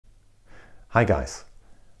Hi guys!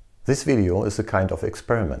 This video is a kind of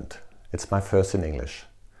experiment. It's my first in English.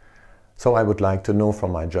 So I would like to know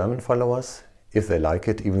from my German followers if they like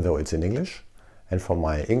it even though it's in English, and from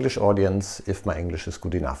my English audience if my English is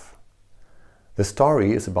good enough. The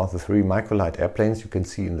story is about the 3 microlight airplanes you can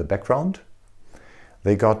see in the background.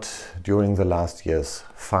 They got during the last years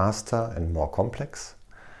faster and more complex,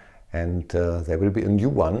 and there will be a new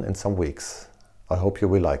one in some weeks. I hope you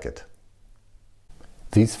will like it.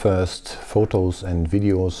 These first photos and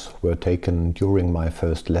videos were taken during my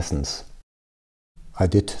first lessons. I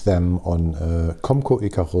did them on a Comco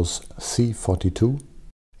Icarus C42.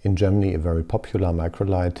 In Germany a very popular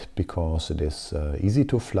microlight because it is easy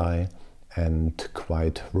to fly and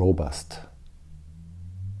quite robust.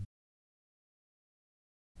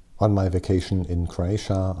 On my vacation in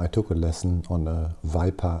Croatia I took a lesson on a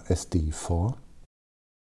Viper SD4.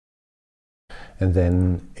 And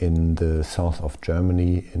then in the south of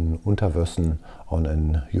Germany, in Unterwössen, on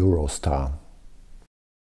an Eurostar.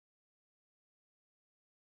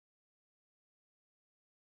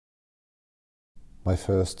 My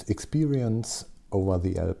first experience over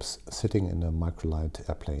the Alps sitting in a microlight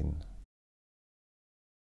airplane.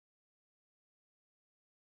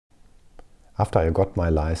 After I got my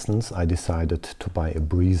license, I decided to buy a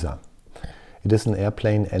Breezer. It is an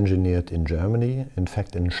airplane engineered in Germany, in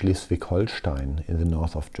fact in Schleswig-Holstein, in the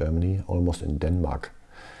north of Germany, almost in Denmark.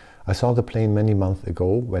 I saw the plane many months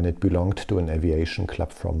ago when it belonged to an aviation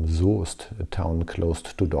club from Soest, a town close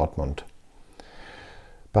to Dortmund.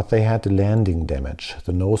 But they had a landing damage.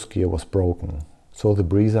 The nose gear was broken. So the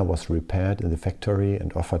Breezer was repaired in the factory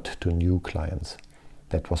and offered to new clients.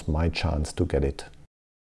 That was my chance to get it.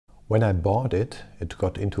 When I bought it, it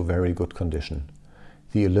got into very good condition.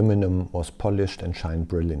 The aluminum was polished and shined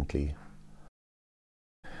brilliantly.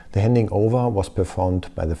 The handing over was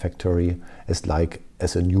performed by the factory as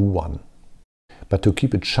a new one. But to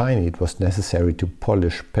keep it shiny it was necessary to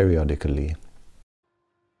polish periodically.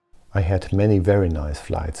 I had many very nice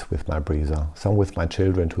flights with my Breezer, some with my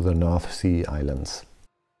children to the North Sea islands.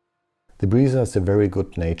 The Breezer is a very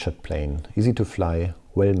good natured plane, easy to fly,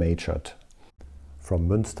 well matured. From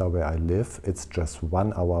Münster, where I live, it's just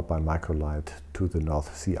 1 hour by microlight to the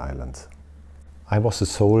North Sea Islands. I was the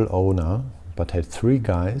sole owner, but had 3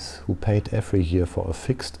 guys who paid every year for a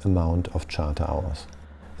fixed amount of charter hours.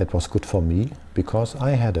 That was good for me, because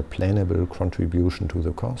I had a plannable contribution to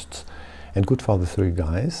the costs, and good for the 3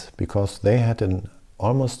 guys, because they had an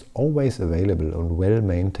almost always available and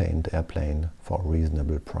well-maintained airplane for a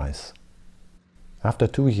reasonable price. After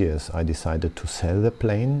 2 years I decided to sell the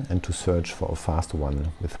plane and to search for a fast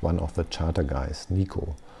one with one of the charter guys,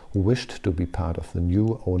 Nico, who wished to be part of the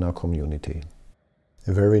new owner community.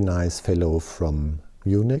 A very nice fellow from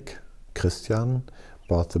Munich, Christian,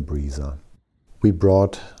 bought the Breezer. We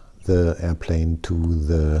brought the airplane to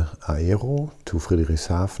the Aero, to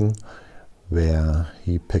Friedrichshafen, where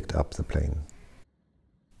he picked up the plane.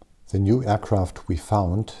 The new aircraft we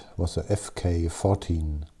found was a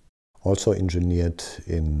FK14. Also engineered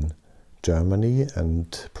in Germany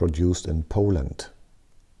and produced in Poland.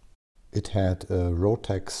 It had a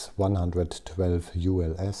Rotax 112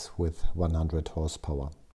 ULS with 100 horsepower.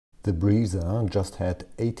 The Breezer just had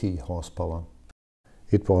 80 horsepower.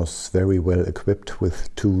 It was very well equipped with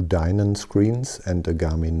 2 Dynon screens and a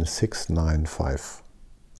Garmin 695.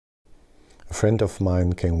 A friend of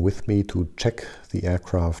mine came with me to check the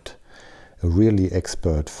aircraft, a really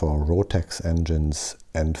expert for Rotax engines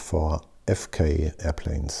and for FK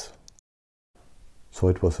airplanes. So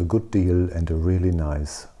it was a good deal and a really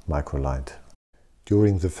nice microlight.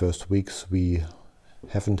 During the first weeks we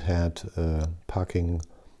haven't had a parking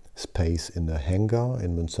space in the hangar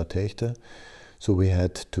in Münster-Telgte, so we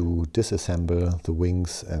had to disassemble the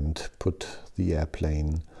wings and put the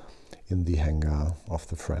airplane in the hangar of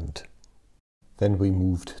the friend. Then we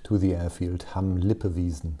moved to the airfield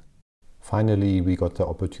Hamm-Lippewiesen. Finally, we got the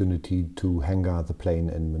opportunity to hangar the plane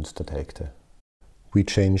in Münster-Telgte. We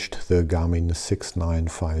changed the Garmin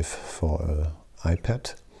 695 for an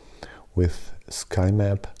iPad with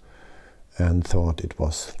SkyMap and thought it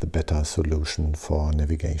was the better solution for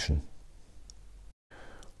navigation.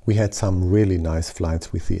 We had some really nice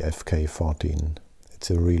flights with the FK14.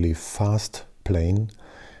 It's a really fast plane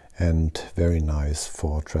and very nice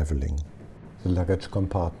for traveling. The luggage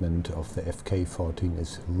compartment of the FK14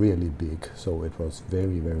 is really big, so it was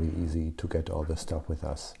very easy to get all the stuff with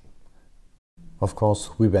us. Of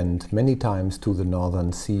course, we went many times to the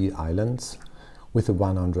Northern Sea Islands. With a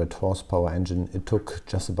 100 horsepower engine it took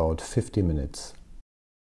just about 50 minutes.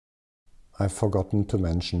 I've forgotten to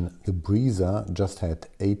mention the Breezer just had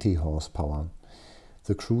 80 horsepower.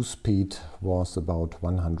 The cruise speed was about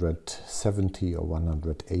 170 or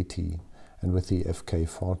 180, and with the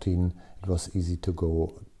FK14 it was easy to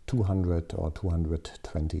go 200 or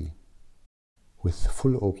 220. With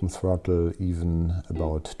full open throttle even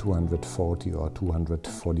about 240 or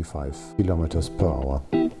 245 kilometers per hour.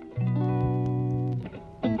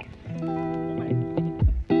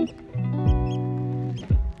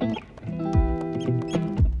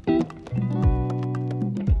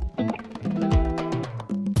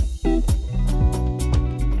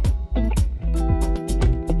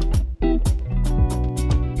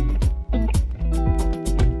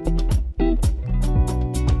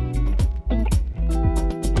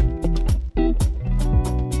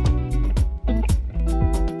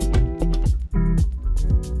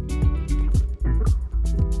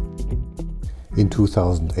 In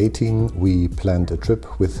 2018 we planned a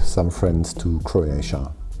trip with some friends to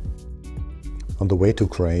Croatia. On the way to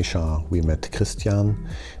Croatia we met Christian,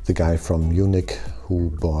 the guy from Munich who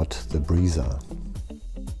bought the Breezer.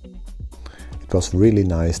 It was really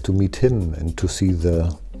nice to meet him and to see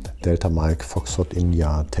the Delta Mike Foxtrot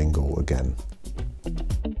India Tango again.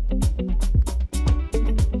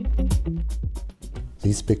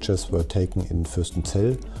 These pictures were taken in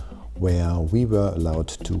Münster-Telgte, where we were allowed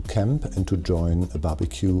to camp and to join a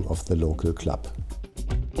barbecue of the local club.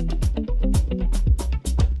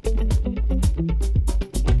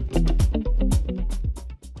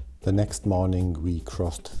 The next morning we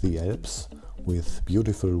crossed the Alps with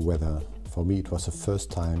beautiful weather. For me it was the first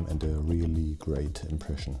time and a really great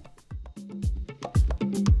impression.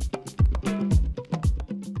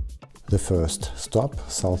 The first stop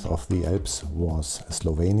south of the Alps was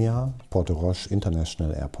Slovenia, Portorož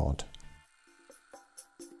International Airport.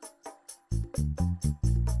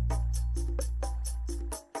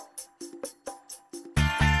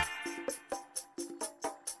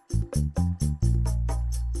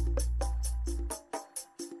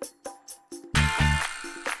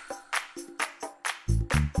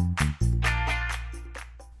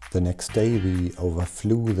 The next day we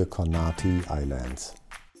overflew the Kornati Islands.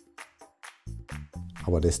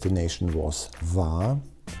 Our destination was Var,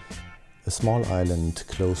 a small island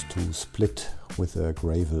close to Split with a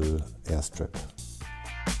gravel airstrip.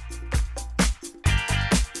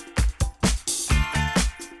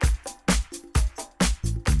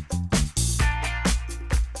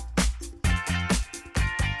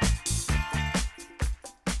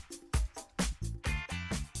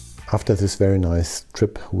 After this very nice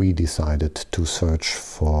trip we decided to search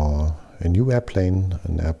for a new airplane,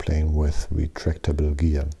 an airplane with retractable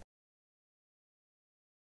gear.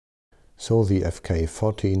 So the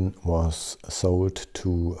FK14 was sold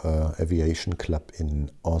to an aviation club in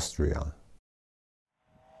Austria.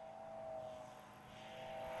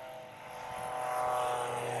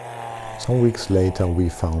 Some weeks later we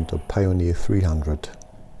found a Pioneer 300.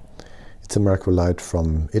 It's a microlight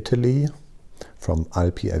from Italy, from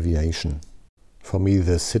Alpi Aviation. For me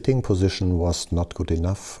the sitting position was not good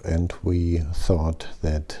enough and we thought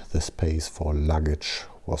that the space for luggage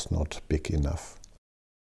was not big enough.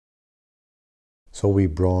 So we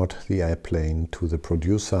brought the airplane to the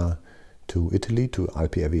producer to Italy, to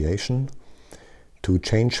Alpi Aviation, to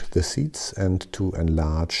change the seats and to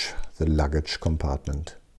enlarge the luggage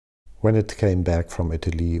compartment. When it came back from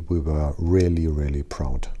Italy we were really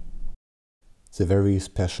proud. The very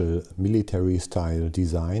special military style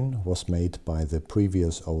design was made by the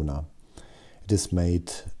previous owner. It is made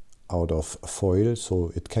out of foil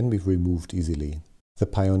so it can be removed easily. The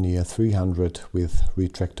Pioneer 300 with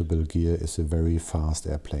retractable gear is a very fast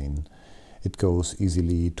airplane. It goes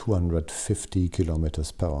easily 250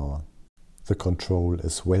 km per hour. The control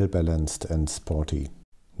is well balanced and sporty.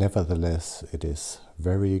 Nevertheless, it is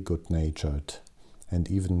very good-natured, and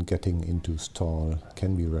even getting into stall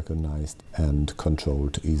can be recognized and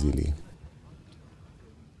controlled easily.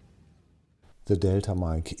 The Delta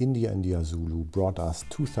Mike India Zulu brought us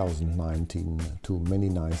 2019 to many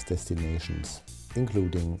nice destinations,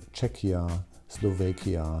 including Czechia,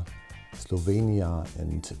 Slovakia, Slovenia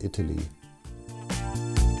and Italy.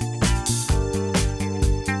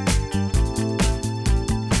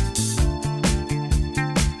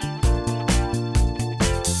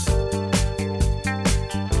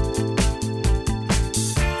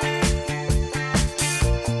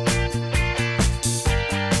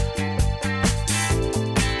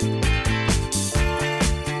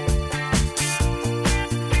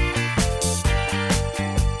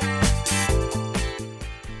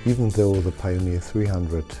 Even though the Pioneer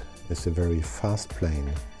 300 is a very fast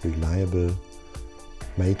plane, reliable,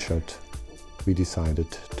 matured, we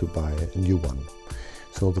decided to buy a new one.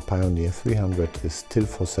 So the Pioneer 300 is still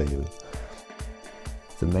for sale.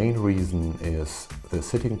 The main reason is the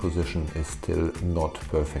sitting position is still not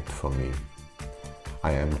perfect for me.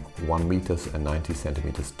 I am 1 meter and 90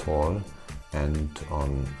 centimeters tall, and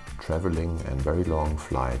on traveling and very long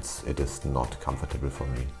flights it is not comfortable for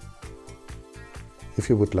me. If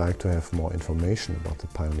you would like to have more information about the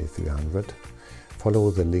Pioneer 300,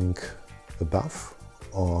 follow the link above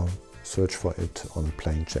or search for it on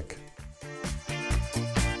Plane Check.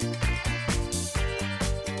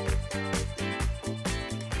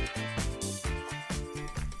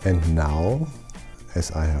 And now, as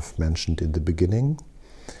I have mentioned in the beginning,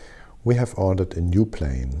 we have ordered a new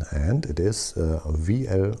plane, and it is a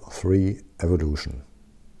VL3 Evolution.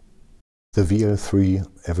 The VL3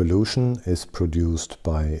 Evolution is produced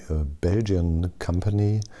by a Belgian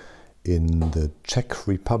company in the Czech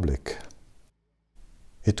Republic.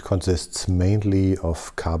 It consists mainly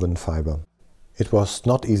of carbon fiber. It was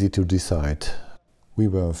not easy to decide. We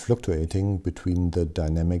were fluctuating between the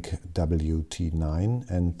Dynamic WT9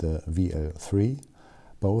 and the VL3,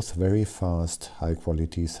 both very fast,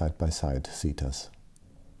 high-quality side-by-side seaters.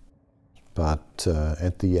 But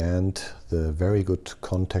at the end, the very good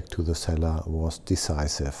contact to the seller was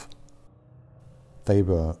decisive. They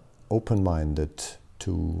were open-minded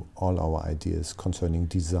to all our ideas concerning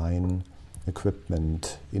design,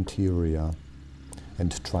 equipment, interior,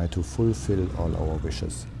 and tried to fulfill all our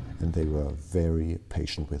wishes. And they were very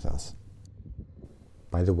patient with us.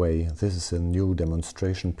 By the way, this is a new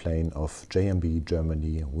demonstration plane of JMB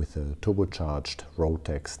Germany with a turbocharged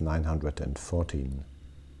Rotax 914.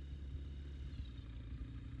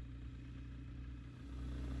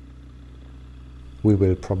 We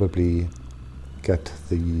will probably get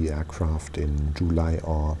the aircraft in July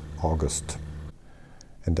or August.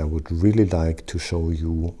 And I would really like to show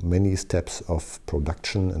you many steps of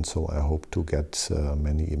production, and so I hope to get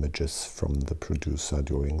many images from the producer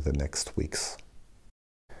during the next weeks.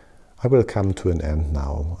 I will come to an end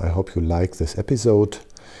now. I hope you like this episode,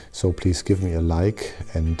 so please give me a like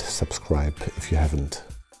and subscribe if you haven't.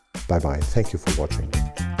 Bye bye, thank you for watching.